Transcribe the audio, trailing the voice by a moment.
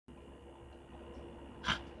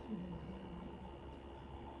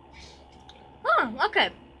Oh, okay.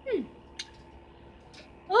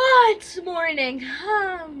 Oh, it's morning.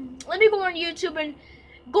 Let me go on YouTube and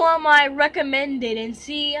go on my recommended and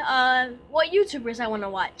see what YouTubers I want to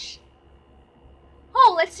watch.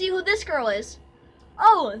 Oh, let's see who this girl is.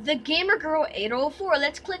 Oh, the Gamer Girl 804.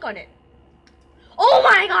 Let's click on it. Oh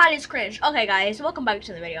my god, it's cringe. Okay, guys, welcome back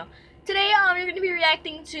to the video. Today, you're going to be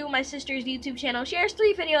reacting to my sister's YouTube channel. She has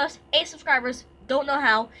 3 videos, 8 subscribers. Don't know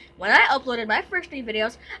how. When I uploaded my first 3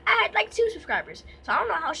 videos, I had like 2 subscribers. So I don't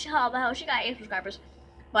know how the hell she got 8 subscribers.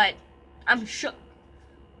 But I'm shook.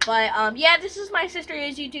 But yeah, this is my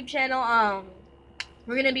sister's YouTube channel.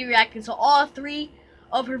 We're going to be reacting to all 3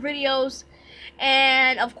 of her videos.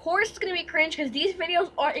 And of course, it's going to be cringe because these videos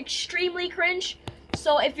are extremely cringe.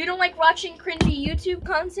 So if you don't like watching cringy YouTube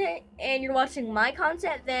content and you're watching my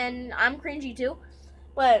content, then I'm cringy too.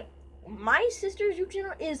 But my sister's YouTube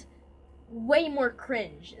channel is way more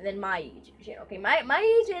cringe than my YouTube channel. Okay, my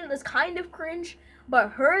YouTube channel is kind of cringe,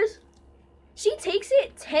 but hers, she takes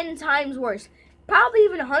it 10 times worse. Probably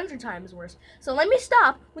even 100 times worse. So let me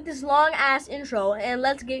stop with this long ass intro and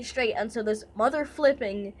let's get straight into this mother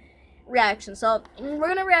flipping reaction. So we're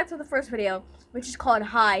gonna react to the first video, which is called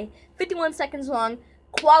Hi, 51 seconds long,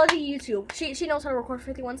 quality YouTube. She knows how to record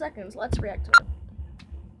 51 seconds. Let's react to it.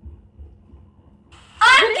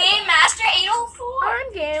 I'm Game Master 804.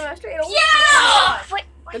 I'm Game Master 804. Yeah! Wait,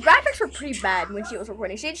 the graphics were pretty bad when she was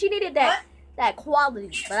recording. She needed that quality,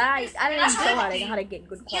 but I didn't even know how to get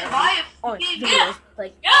good quality on videos.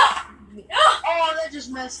 Like, Oh, that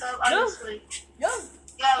just messed up. Honestly.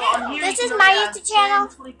 This is my YouTube channel.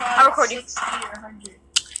 I'll record you.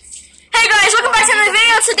 Hey guys, welcome back to another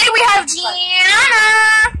video. Today we have Gianna.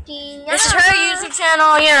 This is her YouTube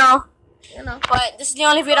channel, you know. But this is the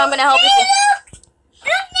only video I'm gonna help you with.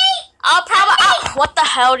 I'll probably. What the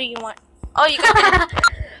hell do you want? Oh, you got it.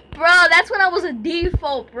 Bro, that's when I was a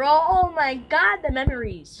default, bro. Oh my god, the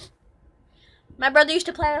memories. My brother used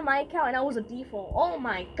to play on my account and I was a default. Oh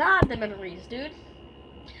my god, the memories, dude.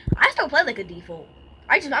 I still play like a default.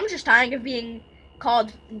 I'm just tired of being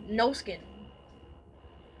called no skin.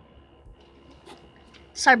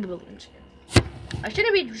 Cyberbullying. I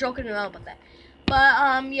shouldn't be joking around about that.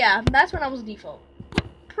 But yeah, that's when I was default.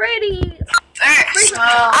 Pretty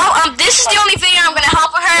this is the only video I'm gonna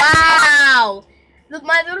help her. Wow.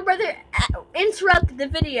 My little brother interrupted the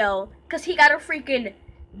video because he got a freaking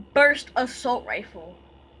burst assault rifle.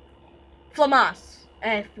 FLAMAS,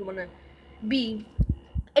 if you want to be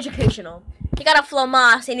educational. He got a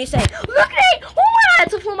FLAMAS and he said, look at it! Oh my god,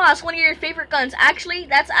 it's a FLAMAS, one of your favorite guns. Actually,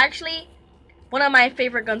 that's actually one of my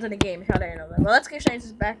favorite guns in the game. How did I know that? Well, let's get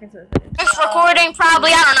Shines back into the video. It's recording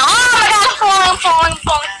probably, I don't know. Oh my god, I'm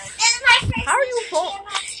falling. How are you falling?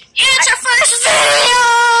 It's your first video!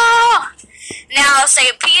 Now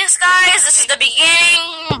say peace, guys. This is the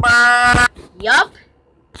beginning. Yup.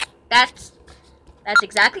 That's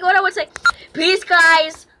exactly what I would say. Peace,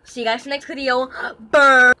 guys. See you guys next video.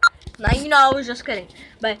 Burn. Now you know I was just kidding.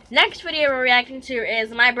 But next video we're reacting to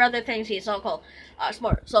is my brother thinks he's so called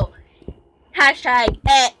smart. So hashtag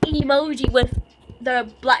emoji with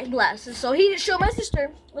the black glasses. So he showed my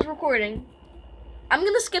sister was recording. I'm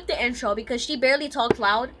gonna skip the intro because she barely talks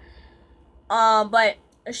loud. But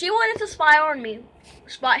she wanted to spy on me,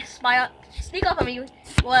 sneak up on me.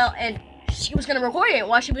 Well, and she was gonna record it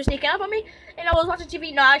while she was sneaking up on me. And I was watching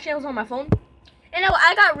TV. No, actually, I was on my phone. And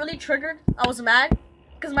I got really triggered. I was mad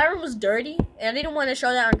because my room was dirty, and I didn't want to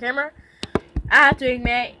show that on camera. I have to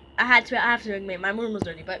admit, my room was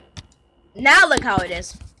dirty. But now look how it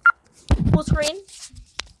is. Full screen.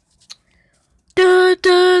 I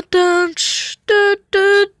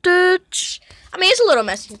mean, it's a little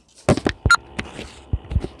messy.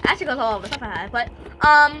 Actually goes all over the stuff I had, but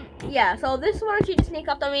yeah. So this one, she just sneaked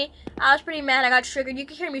up on me. I was pretty mad. I got triggered. You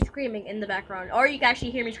can hear me screaming in the background, or you can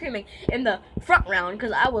actually hear me screaming in the front round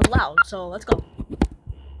because I was loud. So let's go.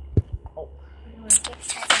 Oh.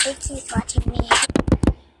 She's watching me.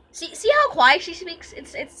 See how quiet she speaks?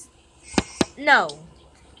 It's no.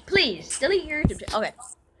 Please delete your YouTube channel. Okay.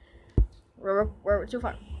 We're too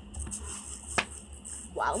far.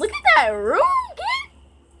 Wow, look at that room, kid.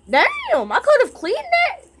 Damn, I could have cleaned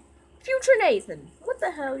that. Future Nathan, what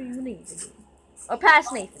the hell do you need to do? Or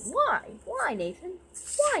past Nathan? Why? Why, Nathan?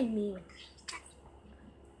 Why me?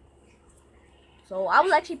 So I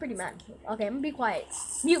was actually pretty mad. Okay, I'm gonna be quiet.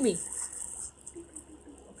 Mute me.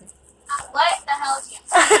 Okay. What the hell is you?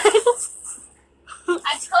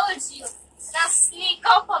 I told you. Now sneak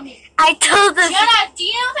up on me. I told them. Gianna, do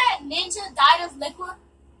you know that Ninja died of ligma?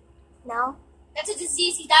 No. That's a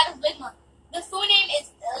disease. He died of ligma. The full name is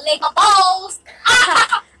Ligma Balls.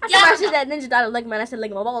 I said that Ninja died of ligma, and I said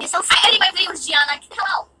ligma balls. So I edit my videos, Gianna. Get the hell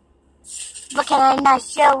out. But can I not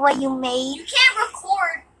show what you made? You can't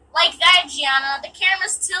record like that, Gianna. The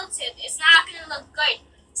camera's tilted. It's not gonna look good.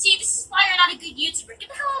 See, this is why you're not a good YouTuber. Get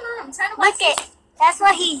the hell out of my room. I'm trying to watch Look it. That's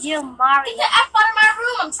what he do, Mario. Get the F out of my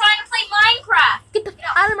room. I'm trying to play Minecraft. Get the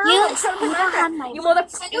out of my room. I'm trying to play You don't have Minecraft. my You I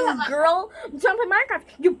do have motherfucking my girl. I'm trying to play Minecraft.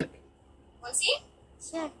 You. Wanna see?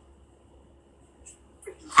 Sure.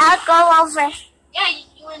 I'll go over. Yeah,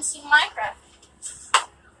 you wanna see Minecraft.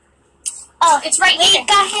 Oh, It's right we here.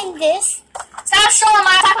 got him this. Stop showing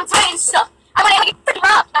my Attack on Titan stuff. I'm gonna get freaking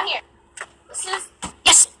robbed. Not here. This is...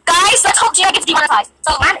 Yes, guys, let's hope Gianna gets demonetized.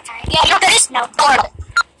 So, yeah, you know what that is? No. Horrible.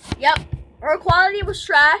 Yep. Her quality was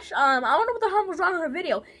trash. I don't know what the hell was wrong with her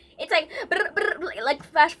video. It's like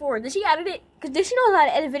fast forward. Did she edit it? Cause did she know how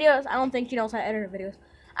to edit videos? I don't think she knows how to edit her videos.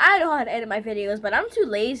 I know how to edit my videos, but I'm too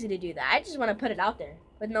lazy to do that. I just want to put it out there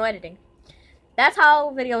with no editing. That's how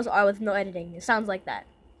videos are with no editing. It sounds like that.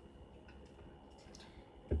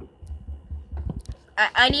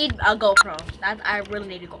 I need a GoPro. I really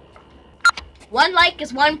need a GoPro. 1 like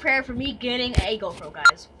is 1 prayer for me getting a GoPro,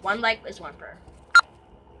 guys. 1 like is 1 prayer.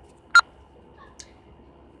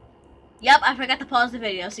 Yep, I forgot to pause the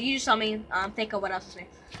video, so you just saw me think of what else to say.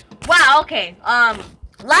 Wow, okay.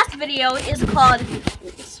 Last video is called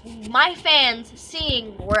My Fans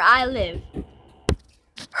Seeing Where I Live.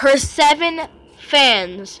 Her 7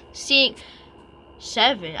 fans seeing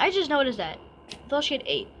 7. I just noticed that. I thought she had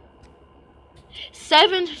 8.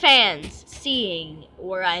 7 fans seeing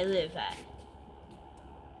where I live at.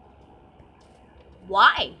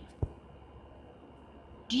 Why?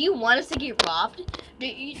 Do you want us to get robbed?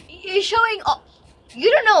 You're showing. Oh, you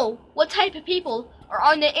don't know what type of people are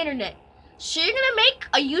on the internet. So you're gonna make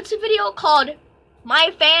a YouTube video called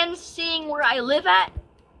 "My Fans Seeing Where I Live At"?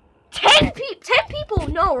 10 people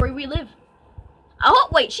know where we live.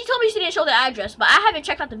 Wait, she told me she didn't show the address, but I haven't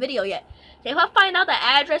checked out the video yet. So if I find out the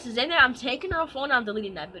address is in there, I'm taking her phone and I'm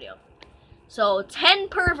deleting that video. So 10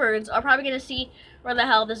 perverts are probably gonna see where the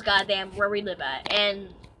hell this goddamn where we live at,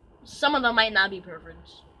 and some of them might not be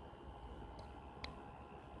perverts.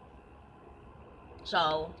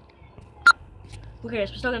 So who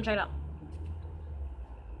cares? We're still gonna check it out.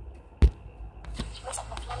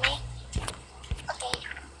 Okay.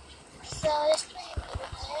 So this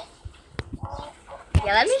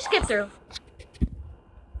Yeah, let me skip through.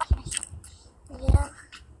 Yeah.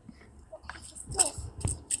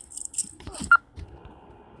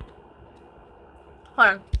 Hold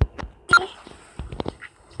on.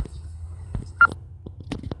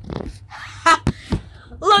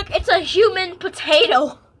 Look, it's a human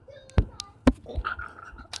potato.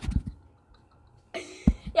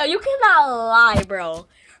 Yo, you cannot lie, bro.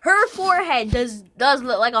 Her forehead does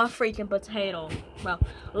look like a freaking potato, bro.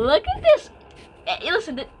 Look at this. Hey,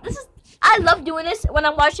 listen, this is. I love doing this when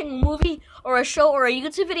I'm watching a movie or a show or a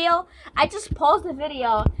YouTube video. I just pause the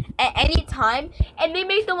video at any time, and they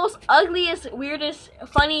make the most ugliest, weirdest,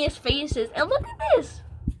 funniest faces. And look at this.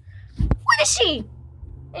 What is she?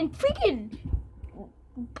 And freaking.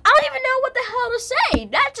 I don't even know what the hell to say.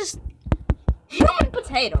 That's just human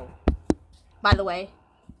potato. By the way.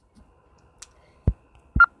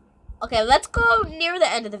 Okay, let's go near the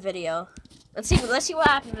end of the video. Let's see what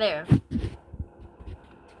happened there.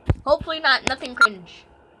 Hopefully nothing cringe.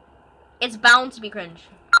 It's bound to be cringe.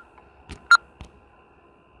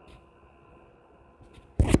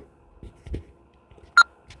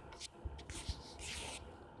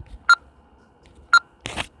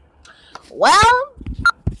 Well,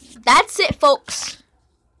 that's it, folks.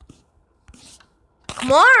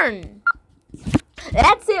 Come on.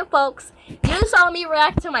 That's it, folks. You saw me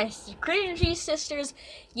react to my cringy sister's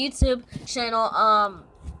YouTube channel.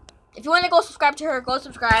 If you want to go subscribe to her, go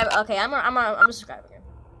subscribe. Okay, I'm subscribing her.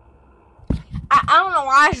 I don't know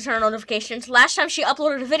why I should turn notifications. Last time she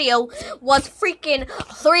uploaded a video was freaking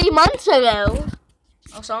 3 months ago.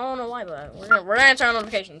 So I don't know why, but we're gonna turn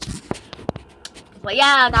notifications. But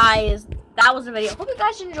yeah, guys, that was the video. Hope you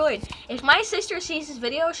guys enjoyed. If my sister sees this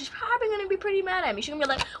video, she's probably gonna be pretty mad at me. She's gonna be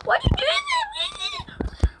like, "What are you doing?"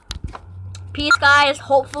 Peace, guys.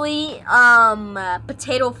 Hopefully,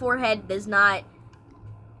 potato forehead does not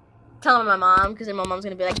tell my mom, because then my mom's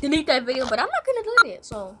gonna be like, delete that video. But I'm not gonna delete it.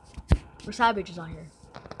 So we're savages out here.